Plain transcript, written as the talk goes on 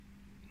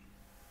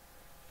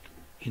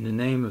In the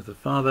name of the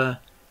Father,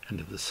 and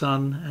of the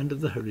Son, and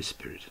of the Holy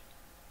Spirit.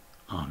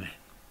 Amen.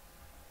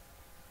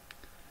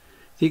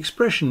 The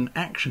expression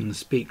actions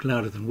speak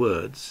louder than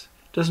words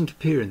doesn't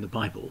appear in the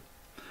Bible,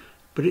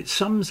 but it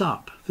sums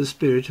up the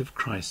spirit of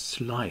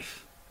Christ's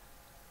life.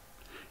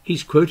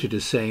 He's quoted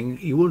as saying,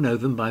 "You will know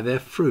them by their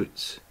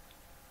fruits."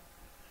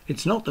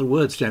 It's not that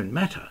words don't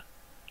matter.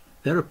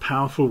 They're a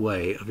powerful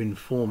way of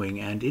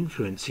informing and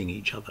influencing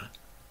each other.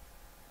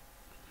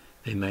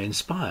 They may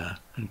inspire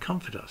and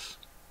comfort us.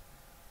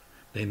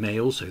 They may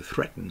also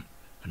threaten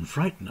and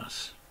frighten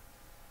us.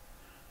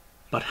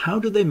 But how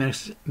do they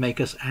make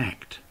us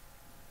act?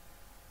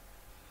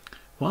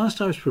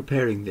 Whilst I was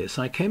preparing this,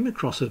 I came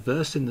across a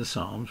verse in the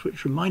Psalms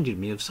which reminded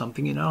me of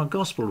something in our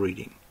Gospel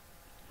reading.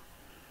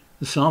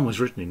 The psalm was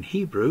written in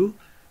Hebrew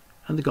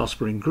and the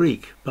Gospel in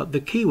Greek, but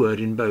the key word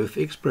in both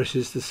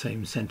expresses the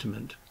same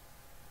sentiment.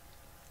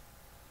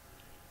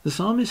 The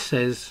psalmist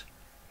says,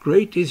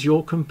 "Great is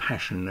your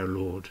compassion, O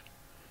Lord.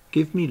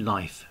 Give me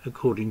life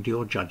according to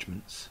your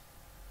judgments."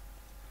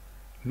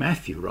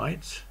 Matthew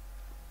writes,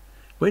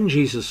 "When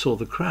Jesus saw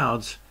the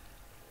crowds,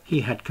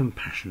 he had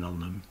compassion on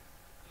them,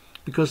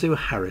 because they were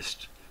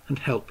harassed and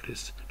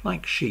helpless,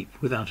 like sheep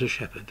without a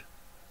shepherd."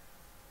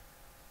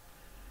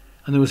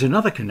 And there was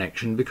another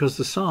connection, because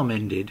the psalm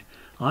ended,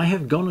 "I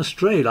have gone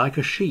astray like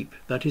a sheep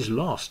that is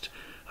lost.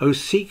 O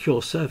seek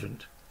your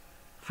servant,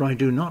 for I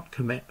do not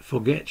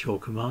forget your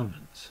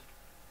commandments."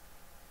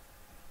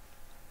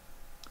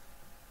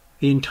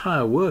 The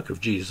entire work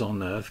of Jesus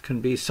on earth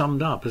can be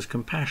summed up as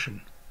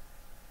compassion.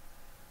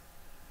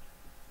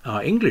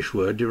 Our English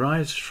word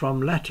derives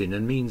from Latin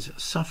and means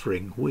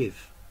suffering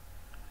with.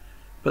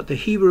 But the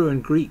Hebrew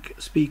and Greek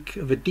speak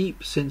of a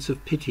deep sense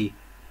of pity,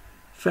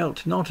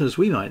 felt not, as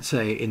we might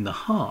say, in the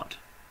heart,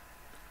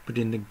 but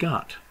in the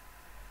gut,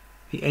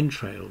 the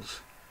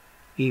entrails,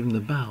 even the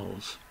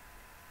bowels.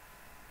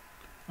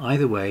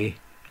 Either way,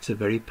 it's a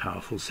very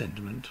powerful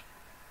sentiment.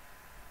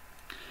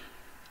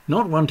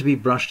 Not one to be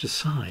brushed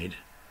aside,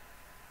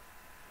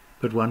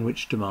 but one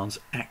which demands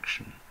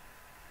action.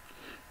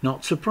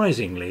 Not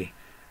surprisingly,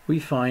 we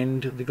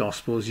find the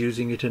Gospels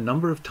using it a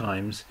number of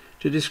times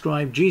to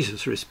describe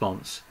Jesus'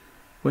 response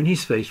when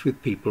he's faced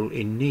with people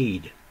in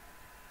need.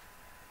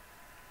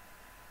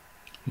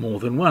 More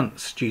than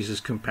once,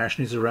 Jesus'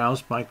 compassion is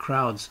aroused by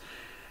crowds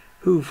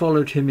who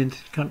followed him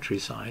into the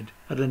countryside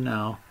and are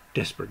now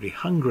desperately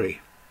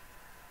hungry.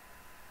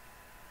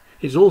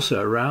 It's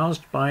also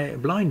aroused by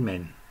blind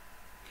men,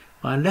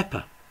 by a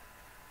leper,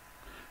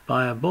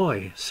 by a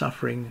boy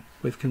suffering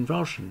with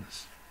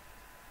convulsions,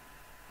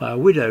 by a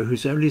widow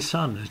whose only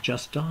son has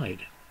just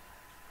died.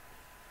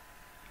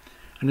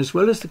 And as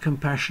well as the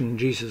compassion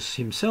Jesus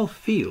himself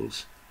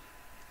feels,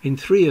 in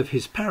 3 of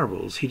his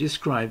parables he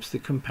describes the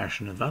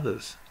compassion of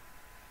others.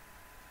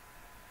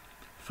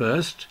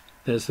 First,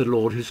 there's the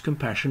Lord whose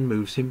compassion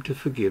moves him to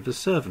forgive a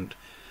servant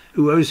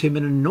who owes him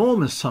an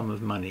enormous sum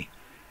of money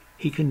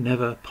he can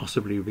never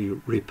possibly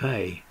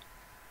repay.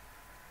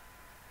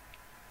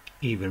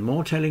 Even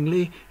more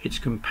tellingly, it's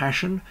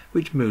compassion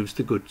which moves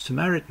the Good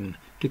Samaritan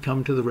to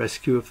come to the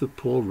rescue of the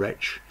poor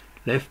wretch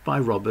left by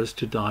robbers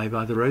to die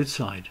by the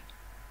roadside.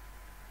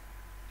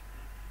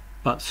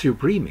 But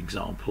supreme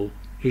example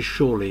is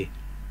surely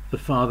the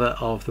father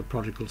of the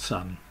prodigal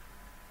son.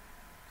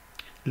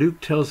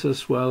 Luke tells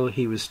us while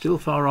he was still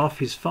far off,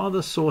 his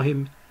father saw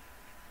him,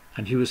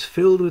 and he was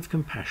filled with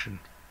compassion.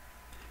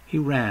 He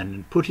ran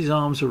and put his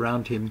arms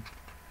around him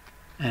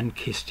and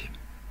kissed him.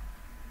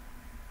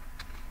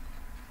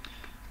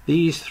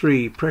 These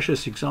 3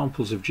 precious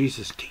examples of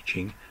Jesus'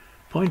 teaching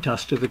point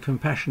us to the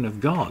compassion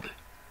of God.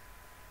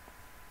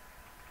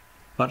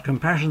 But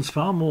compassion's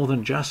far more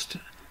than just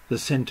the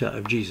centre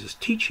of Jesus'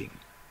 teaching.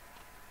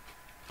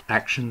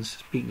 Actions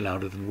speak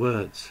louder than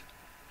words.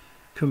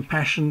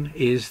 Compassion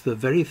is the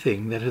very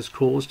thing that has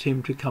caused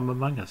him to come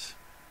among us.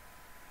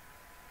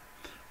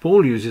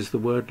 Paul uses the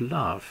word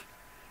love.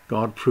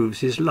 God proves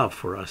his love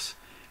for us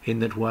in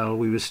that while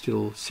we were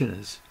still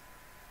sinners,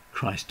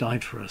 Christ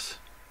died for us.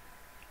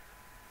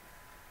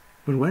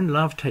 But when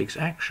love takes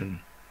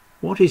action,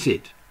 what is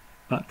it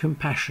but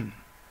compassion?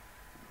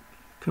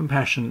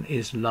 Compassion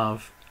is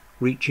love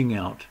reaching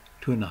out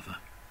to another.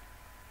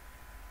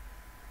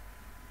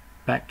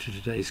 Back to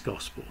today's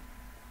Gospel.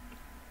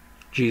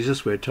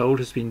 Jesus, we're told,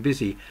 has been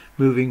busy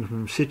moving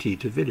from city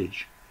to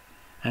village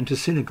and to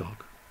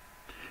synagogue,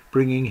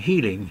 bringing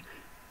healing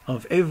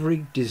of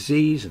every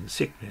disease and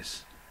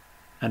sickness,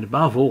 and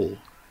above all,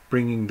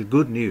 bringing the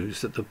good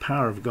news that the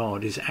power of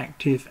God is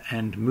active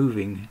and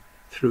moving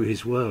through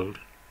his world.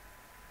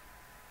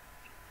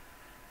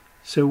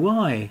 So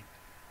why,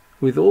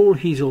 with all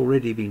he's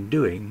already been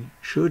doing,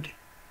 should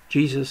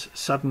Jesus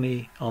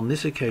suddenly on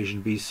this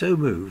occasion be so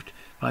moved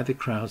by the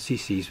crowds he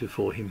sees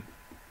before him?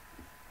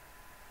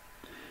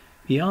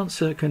 The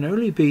answer can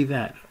only be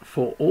that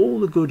for all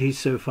the good he's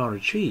so far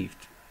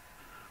achieved,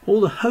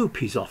 all the hope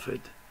he's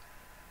offered,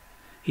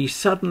 he's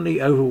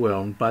suddenly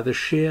overwhelmed by the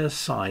sheer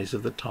size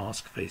of the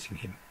task facing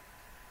him.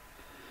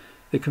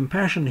 The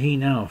compassion he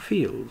now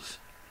feels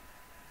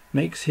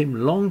makes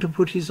him long to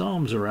put his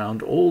arms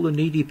around all the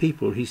needy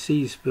people he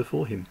sees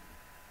before him.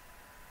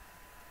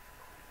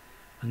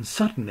 And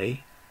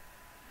suddenly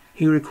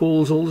he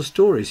recalls all the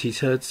stories he's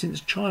heard since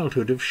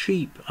childhood of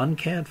sheep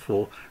uncared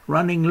for,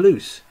 running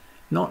loose,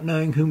 not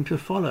knowing whom to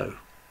follow,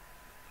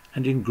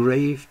 and in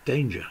grave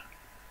danger.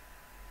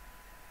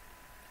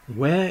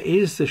 Where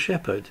is the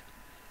shepherd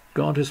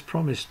God has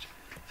promised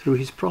through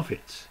his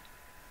prophets?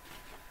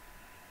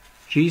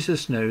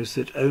 Jesus knows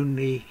that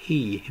only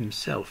he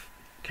himself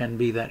can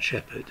be that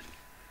shepherd.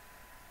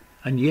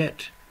 And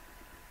yet,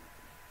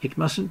 it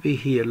mustn't be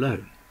he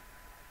alone.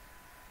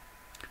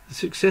 The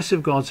success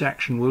of God's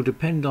action will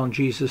depend on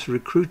Jesus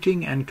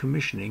recruiting and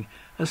commissioning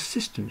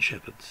assistant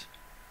shepherds.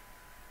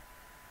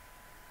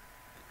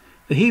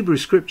 The Hebrew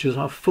Scriptures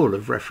are full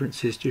of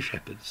references to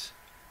shepherds.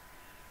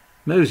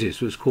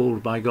 Moses was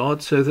called by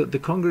God so that the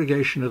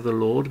congregation of the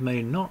Lord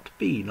may not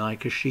be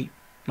like sheep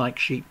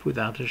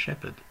without a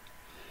shepherd.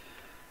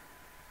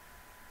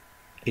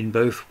 In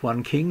both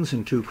 1 Kings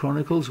and 2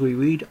 Chronicles we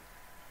read,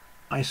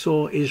 "I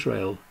saw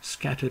Israel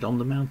scattered on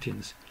the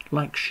mountains,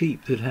 like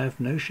sheep that have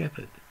no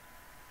shepherd."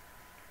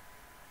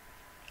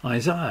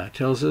 Isaiah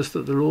tells us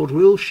that the Lord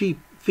will feed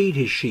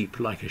his sheep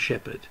like a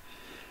shepherd.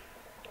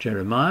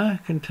 Jeremiah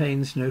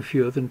contains no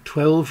fewer than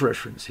 12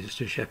 references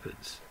to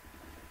shepherds,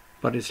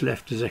 but it's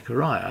left to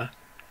Zechariah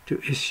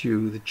to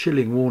issue the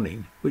chilling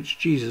warning which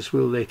Jesus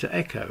will later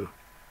echo: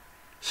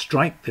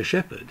 "Strike the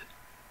shepherd,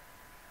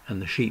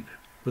 and the sheep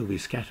will be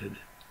scattered."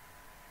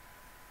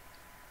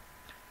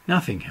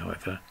 Nothing,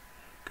 however,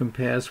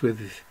 compares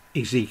with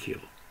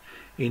Ezekiel,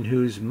 in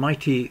whose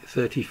mighty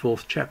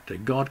 34th chapter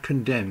God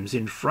condemns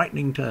in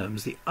frightening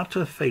terms the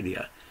utter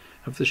failure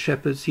of the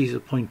shepherds he's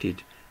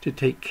appointed to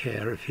take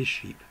care of his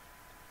sheep.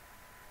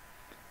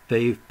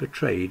 They've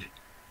betrayed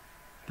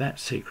that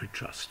sacred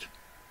trust.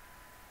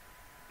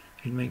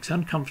 It makes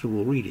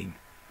uncomfortable reading,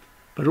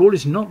 but all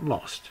is not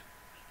lost.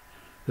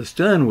 The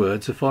stern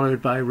words are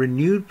followed by a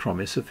renewed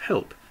promise of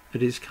help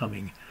that is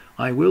coming.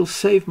 "I will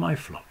save my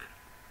flock.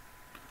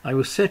 I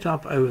will set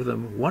up over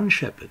them one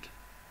shepherd,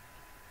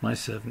 my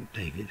servant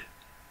David."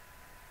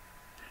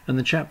 And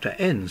the chapter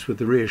ends with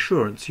the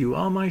reassurance, "You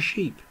are my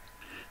sheep,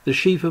 the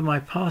sheep of my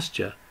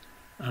pasture,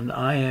 and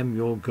I am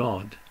your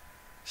God,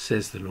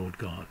 says the Lord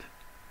God."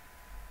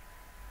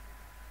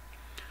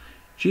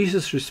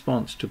 Jesus'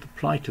 response to the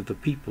plight of the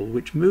people,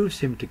 which moves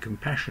him to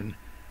compassion,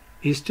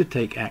 is to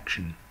take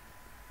action.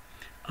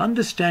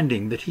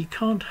 Understanding that he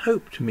can't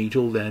hope to meet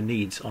all their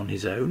needs on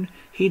his own,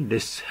 he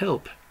enlists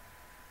help.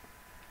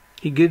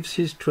 He gives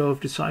his 12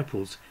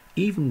 disciples,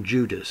 even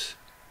Judas,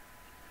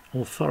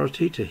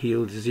 authority to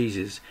heal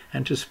diseases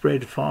and to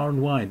spread far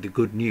and wide the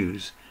good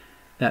news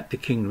that the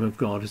kingdom of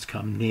God has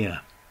come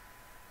near.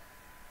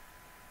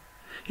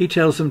 He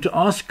tells them to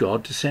ask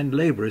God to send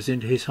labourers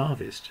into his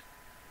harvest.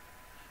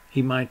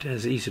 He might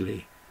as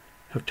easily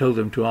have told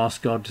them to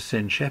ask God to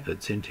send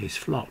shepherds into his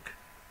flock.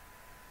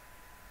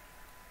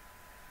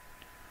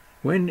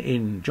 When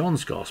in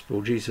John's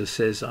Gospel Jesus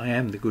says, "I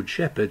am the good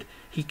shepherd,"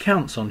 he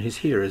counts on his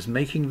hearers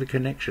making the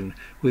connection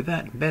with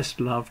that best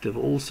loved of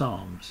all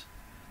psalms,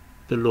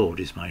 "The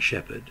Lord is my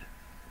shepherd."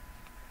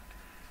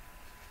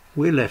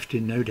 We're left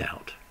in no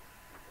doubt.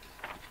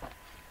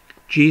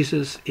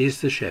 Jesus is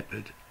the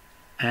shepherd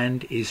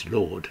and is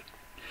Lord.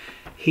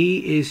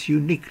 He is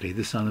uniquely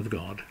the Son of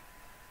God.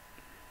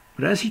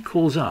 But as he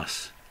calls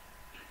us,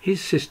 his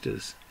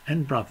sisters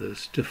and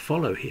brothers, to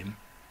follow him,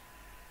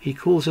 he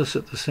calls us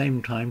at the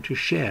same time to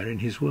share in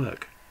his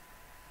work.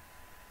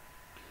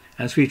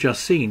 As we've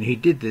just seen, he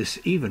did this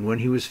even when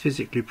he was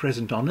physically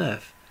present on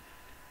earth,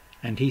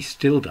 and he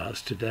still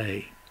does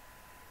today.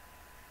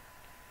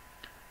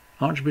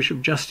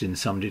 Archbishop Justin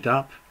summed it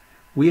up: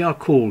 "We are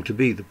called to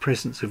be the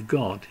presence of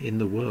God in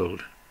the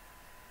world."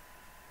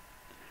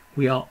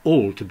 We are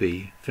all to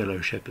be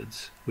fellow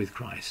shepherds with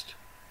Christ,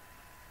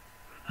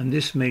 and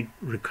this may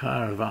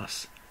require of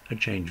us a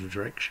change of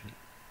direction.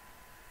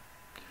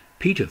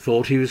 Peter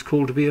thought he was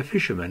called to be a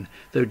fisherman,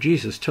 though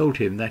Jesus told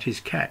him that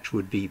his catch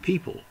would be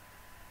people.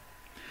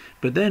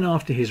 But then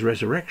after his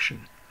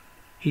resurrection,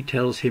 he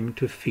tells him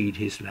to feed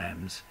his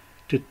lambs,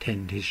 to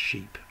tend his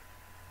sheep.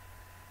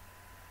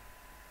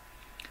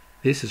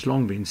 This has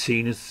long been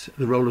seen as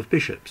the role of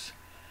bishops,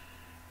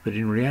 but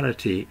in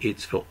reality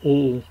it's for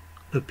all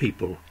the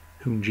people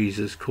whom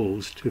Jesus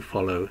calls to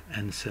follow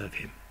and serve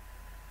him.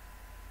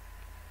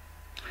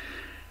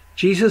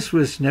 Jesus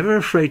was never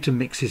afraid to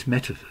mix his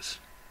metaphors.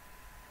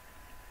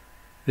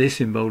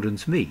 This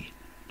emboldens me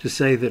to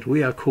say that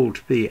we are called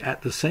to be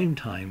at the same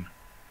time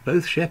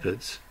both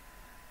shepherds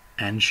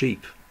and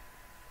sheep.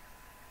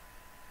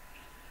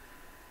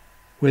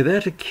 We're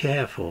there to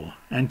care for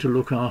and to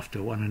look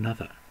after one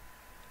another.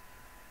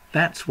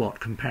 That's what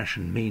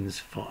compassion means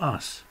for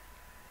us.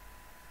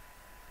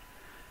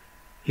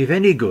 If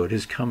any good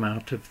has come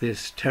out of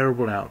this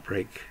terrible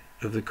outbreak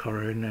of the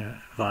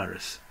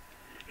coronavirus,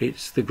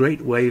 it's the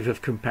great wave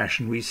of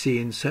compassion we see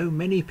in so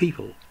many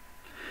people,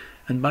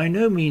 and by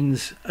no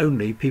means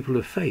only people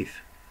of faith.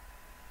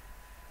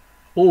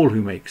 All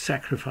who make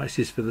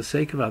sacrifices for the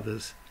sake of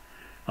others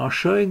are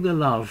showing the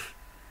love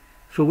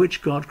for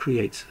which God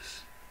creates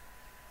us.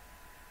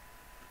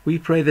 We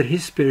pray that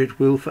his Spirit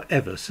will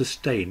forever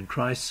sustain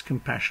Christ's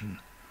compassion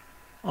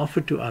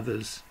offered to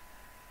others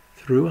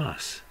through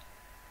us,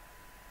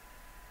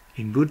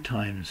 in good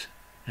times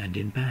and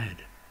in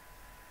bad.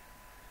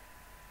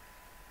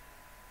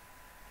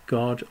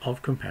 God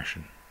of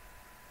compassion,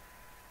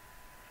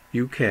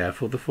 you care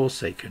for the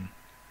forsaken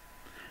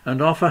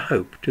and offer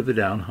hope to the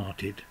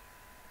downhearted.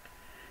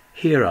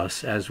 Hear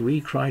us as we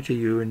cry to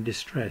you in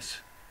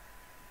distress,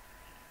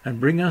 and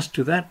bring us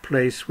to that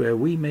place where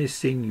we may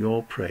sing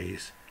your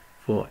praise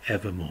for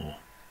evermore.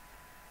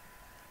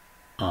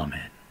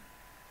 Amen.